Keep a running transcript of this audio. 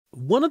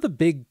One of the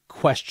big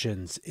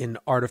questions in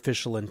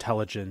artificial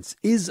intelligence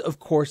is, of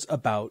course,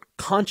 about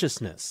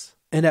consciousness,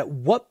 and at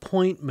what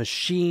point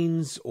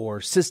machines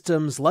or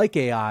systems like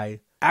AI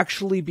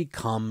actually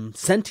become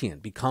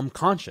sentient, become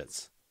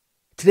conscious.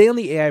 Today on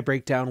the AI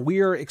Breakdown,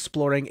 we are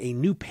exploring a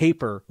new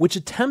paper which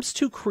attempts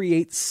to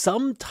create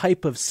some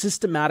type of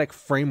systematic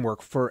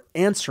framework for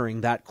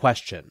answering that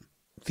question.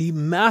 The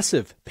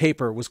massive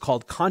paper was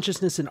called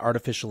Consciousness in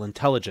Artificial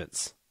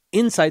Intelligence: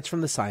 Insights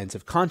from the Science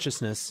of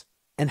Consciousness,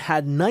 and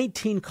had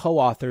 19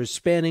 co-authors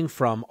spanning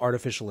from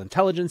artificial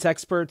intelligence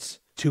experts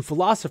to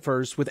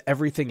philosophers with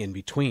everything in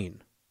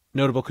between.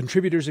 Notable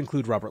contributors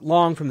include Robert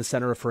Long from the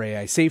Center for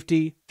AI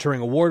Safety,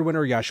 Turing Award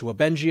winner Yoshua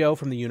Bengio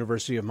from the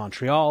University of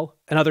Montreal,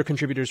 and other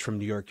contributors from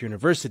New York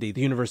University,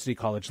 the University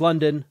College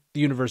London, the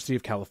University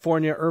of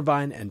California,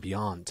 Irvine, and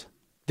beyond.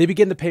 They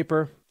begin the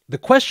paper, "The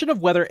question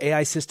of whether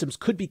AI systems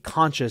could be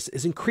conscious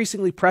is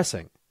increasingly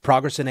pressing.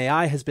 Progress in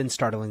AI has been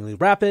startlingly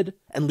rapid,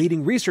 and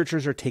leading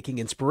researchers are taking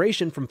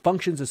inspiration from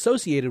functions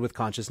associated with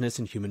consciousness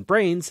in human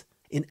brains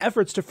in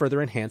efforts to further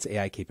enhance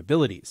AI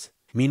capabilities.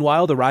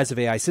 Meanwhile, the rise of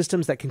AI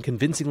systems that can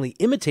convincingly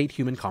imitate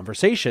human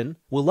conversation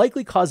will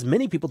likely cause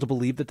many people to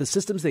believe that the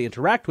systems they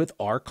interact with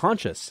are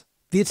conscious."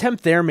 The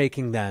attempt they're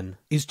making, then,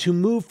 is to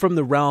move from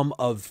the realm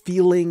of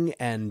feeling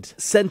and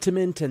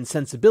sentiment and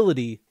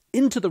sensibility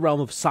into the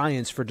realm of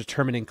science for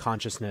determining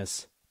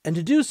consciousness. And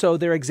to do so,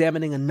 they're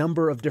examining a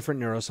number of different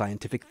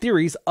neuroscientific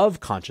theories of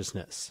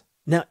consciousness.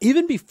 Now,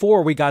 even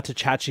before we got to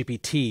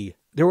ChatGPT,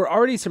 there were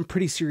already some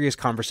pretty serious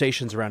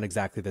conversations around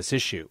exactly this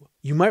issue.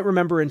 You might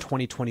remember in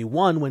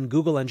 2021 when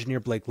Google engineer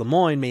Blake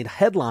Lemoine made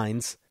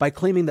headlines by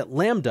claiming that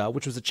Lambda,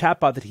 which was a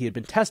chatbot that he had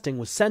been testing,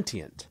 was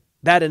sentient.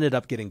 That ended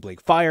up getting Blake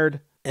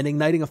fired and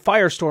igniting a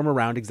firestorm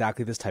around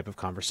exactly this type of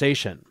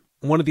conversation.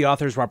 One of the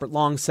authors, Robert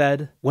Long,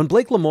 said, "When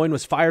Blake Lemoine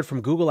was fired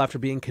from Google after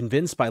being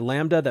convinced by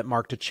Lambda, that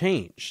marked a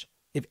change.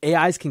 If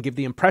AIs can give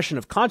the impression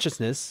of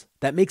consciousness,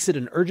 that makes it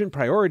an urgent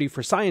priority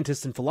for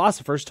scientists and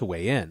philosophers to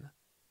weigh in."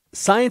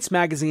 Science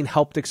magazine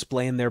helped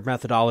explain their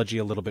methodology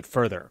a little bit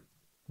further.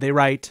 They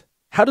write,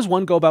 "How does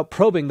one go about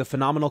probing the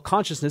phenomenal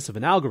consciousness of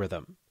an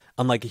algorithm?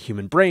 Unlike a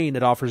human brain,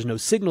 it offers no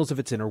signals of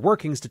its inner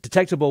workings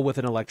detectable with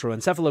an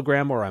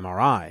electroencephalogram or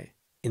MRI.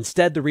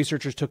 Instead, the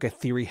researchers took a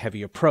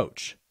theory-heavy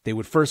approach. They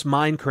would first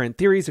mine current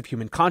theories of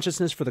human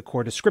consciousness for the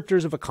core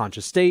descriptors of a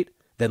conscious state,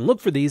 then look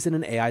for these in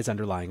an AI's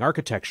underlying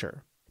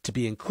architecture. To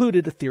be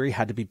included, a theory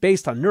had to be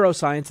based on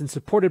neuroscience and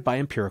supported by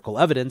empirical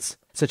evidence,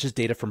 such as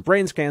data from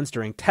brain scans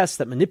during tests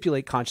that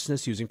manipulate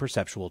consciousness using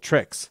perceptual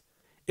tricks.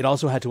 It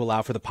also had to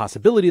allow for the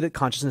possibility that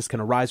consciousness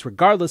can arise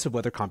regardless of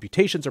whether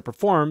computations are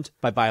performed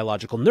by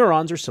biological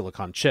neurons or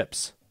silicon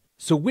chips."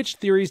 So which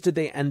theories did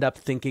they end up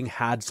thinking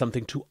had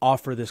something to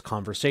offer this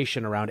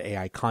conversation around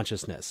AI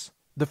consciousness?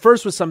 The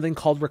first was something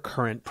called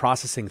recurrent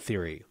processing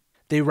theory.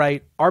 They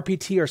write,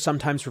 "RPT are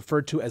sometimes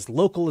referred to as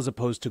local as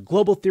opposed to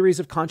global theories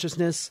of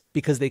consciousness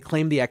because they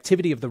claim the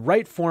activity of the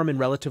right form in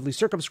relatively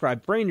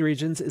circumscribed brain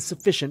regions is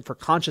sufficient for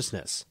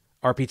consciousness.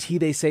 RPT,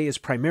 they say, is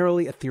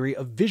primarily a theory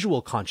of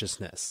visual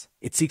consciousness.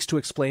 It seeks to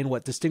explain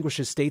what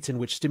distinguishes states in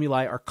which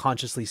stimuli are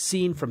consciously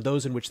seen from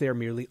those in which they are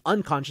merely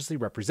unconsciously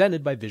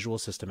represented by visual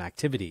system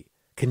activity."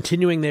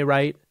 Continuing, they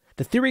write,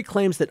 "The theory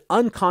claims that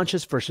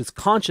unconscious versus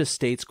conscious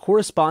states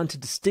correspond to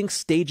distinct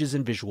stages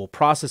in visual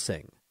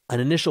processing. An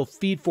initial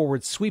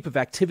feed-forward sweep of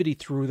activity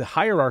through the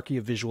hierarchy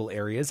of visual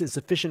areas is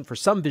sufficient for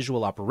some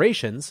visual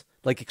operations,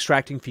 like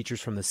extracting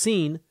features from the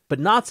scene, but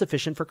not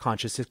sufficient for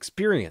conscious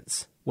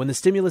experience. When the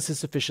stimulus is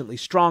sufficiently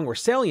strong or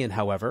salient,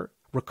 however,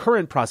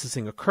 recurrent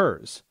processing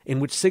occurs,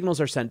 in which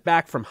signals are sent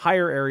back from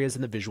higher areas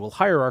in the visual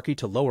hierarchy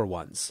to lower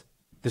ones.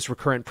 This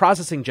recurrent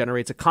processing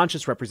generates a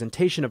conscious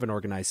representation of an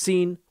organized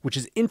scene, which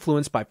is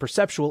influenced by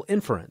perceptual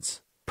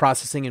inference,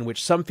 processing in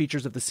which some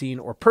features of the scene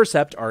or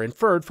percept are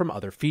inferred from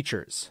other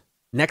features."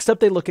 Next up,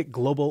 they look at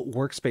global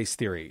workspace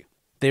theory.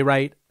 They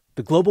write,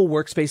 "The global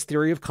workspace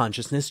theory of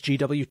consciousness,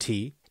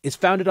 GWT, is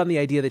founded on the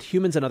idea that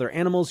humans and other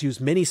animals use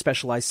many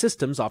specialized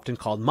systems, often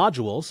called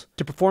modules,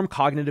 to perform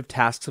cognitive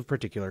tasks of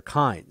particular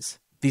kinds.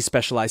 These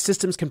specialized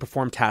systems can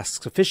perform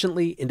tasks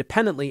efficiently,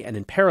 independently, and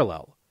in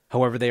parallel.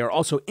 However, they are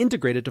also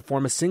integrated to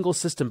form a single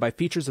system by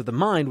features of the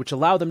mind which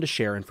allow them to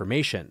share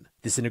information.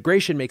 This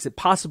integration makes it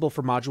possible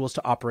for modules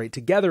to operate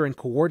together in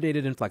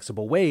coordinated and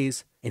flexible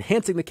ways,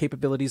 enhancing the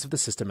capabilities of the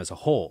system as a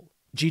whole.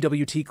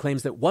 GWT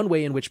claims that one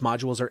way in which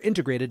modules are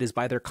integrated is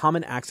by their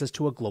common access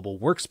to a global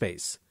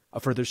workspace, a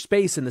further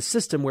space in the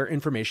system where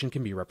information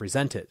can be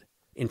represented.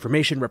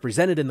 Information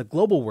represented in the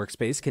global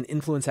workspace can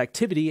influence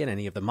activity in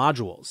any of the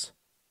modules.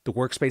 The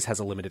workspace has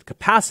a limited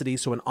capacity,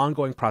 so an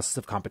ongoing process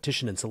of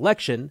competition and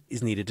selection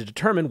is needed to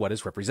determine what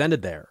is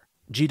represented there.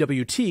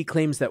 GWT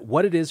claims that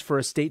what it is for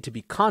a state to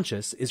be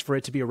conscious is for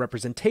it to be a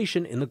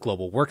representation in the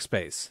global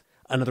workspace.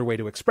 Another way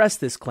to express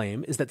this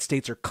claim is that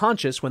states are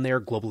conscious when they are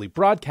globally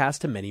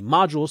broadcast to many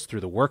modules through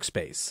the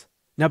workspace.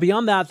 Now,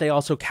 beyond that, they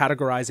also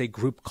categorize a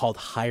group called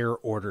higher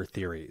order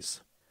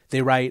theories.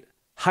 They write,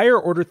 Higher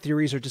order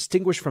theories are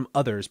distinguished from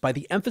others by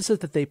the emphasis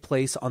that they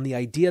place on the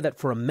idea that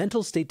for a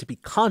mental state to be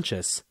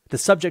conscious, the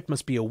subject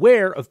must be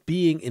aware of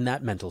being in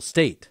that mental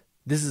state.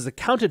 This is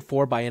accounted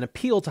for by an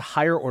appeal to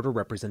higher order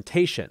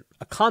representation,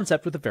 a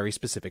concept with a very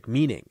specific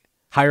meaning.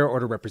 Higher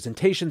order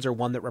representations are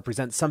one that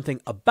represent something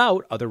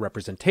about other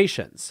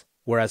representations,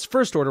 whereas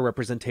first order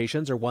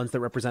representations are ones that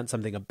represent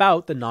something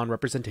about the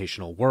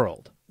non-representational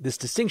world. This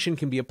distinction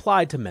can be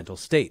applied to mental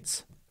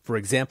states. For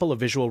example, a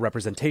visual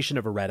representation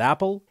of a red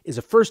apple is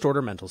a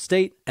first-order mental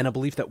state, and a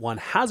belief that one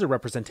has a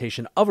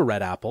representation of a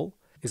red apple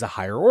is a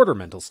higher-order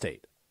mental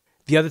state.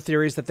 The other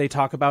theories that they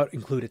talk about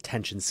include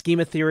attention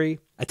schema theory.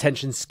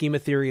 Attention schema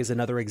theory is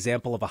another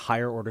example of a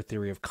higher-order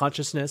theory of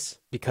consciousness,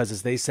 because,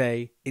 as they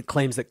say, it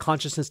claims that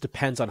consciousness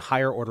depends on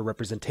higher-order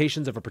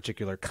representations of a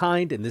particular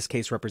kind, in this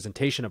case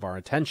representation of our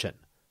attention.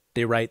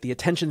 They write, the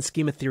attention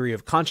schema theory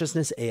of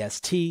consciousness,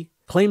 AST,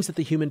 claims that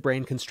the human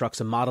brain constructs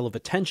a model of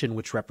attention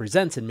which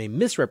represents and may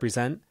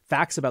misrepresent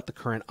facts about the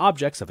current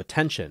objects of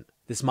attention.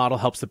 This model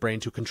helps the brain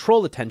to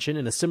control attention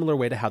in a similar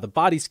way to how the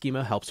body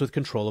schema helps with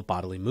control of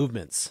bodily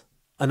movements.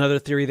 Another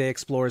theory they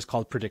explore is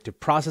called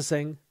predictive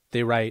processing.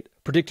 They write,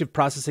 predictive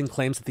processing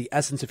claims that the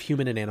essence of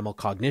human and animal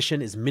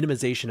cognition is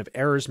minimization of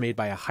errors made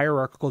by a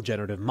hierarchical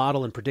generative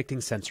model in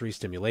predicting sensory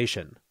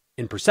stimulation.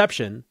 In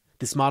perception,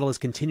 this model is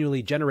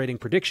continually generating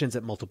predictions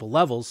at multiple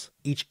levels,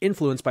 each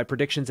influenced by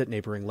predictions at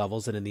neighboring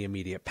levels and in the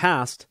immediate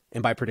past,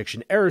 and by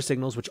prediction error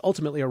signals which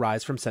ultimately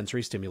arise from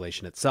sensory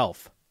stimulation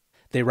itself.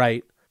 They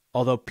write,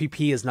 although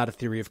PP is not a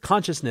theory of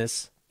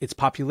consciousness, its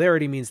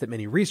popularity means that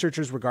many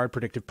researchers regard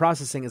predictive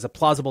processing as a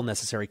plausible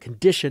necessary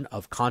condition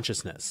of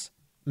consciousness.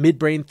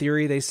 Midbrain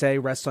theory, they say,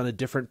 rests on a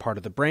different part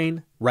of the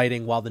brain,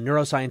 writing, while the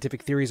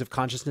neuroscientific theories of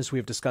consciousness we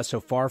have discussed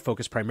so far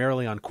focus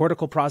primarily on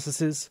cortical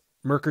processes,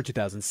 Merker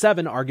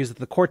 2007 argues that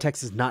the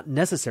cortex is not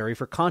necessary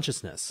for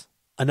consciousness.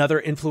 Another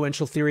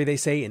influential theory, they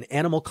say, in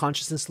animal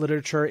consciousness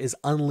literature is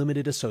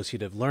unlimited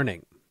associative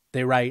learning.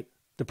 They write,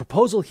 the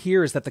proposal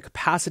here is that the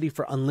capacity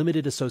for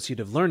unlimited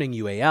associative learning,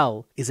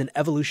 UAL, is an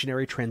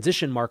evolutionary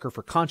transition marker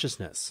for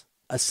consciousness,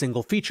 a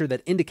single feature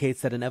that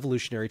indicates that an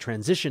evolutionary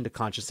transition to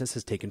consciousness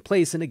has taken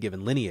place in a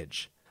given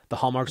lineage. The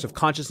hallmarks of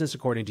consciousness,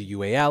 according to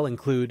UAL,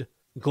 include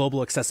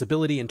global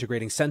accessibility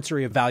integrating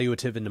sensory,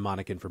 evaluative, and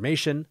mnemonic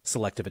information,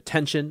 selective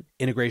attention,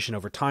 integration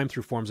over time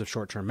through forms of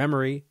short-term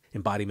memory,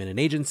 embodiment and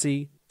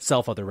agency,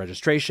 self-other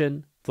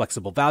registration,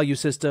 flexible value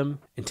system,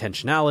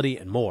 intentionality,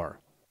 and more.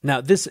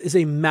 Now, this is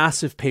a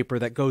massive paper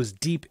that goes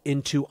deep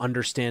into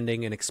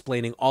understanding and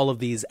explaining all of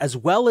these, as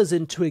well as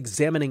into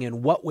examining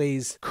in what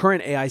ways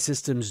current AI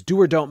systems do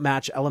or don't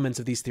match elements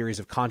of these theories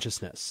of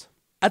consciousness.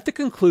 At the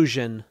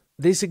conclusion,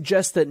 they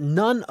suggest that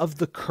none of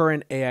the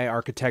current AI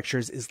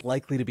architectures is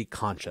likely to be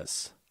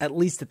conscious, at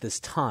least at this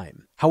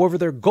time. However,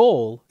 their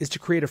goal is to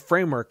create a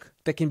framework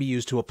that can be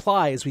used to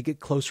apply as we get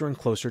closer and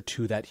closer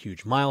to that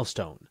huge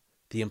milestone.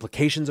 The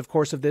implications, of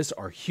course, of this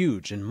are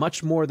huge and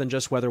much more than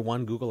just whether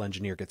one Google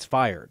engineer gets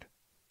fired.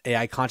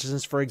 AI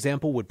consciousness, for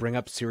example, would bring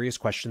up serious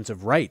questions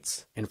of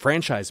rights,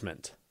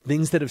 enfranchisement,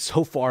 things that have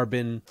so far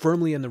been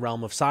firmly in the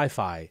realm of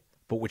sci-fi,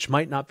 but which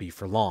might not be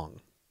for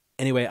long.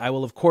 Anyway, I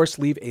will of course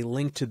leave a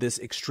link to this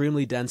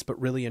extremely dense but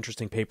really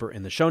interesting paper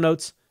in the show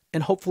notes,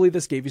 and hopefully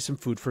this gave you some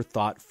food for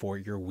thought for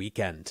your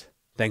weekend.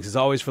 Thanks as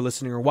always for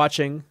listening or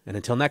watching, and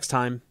until next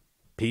time,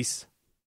 peace.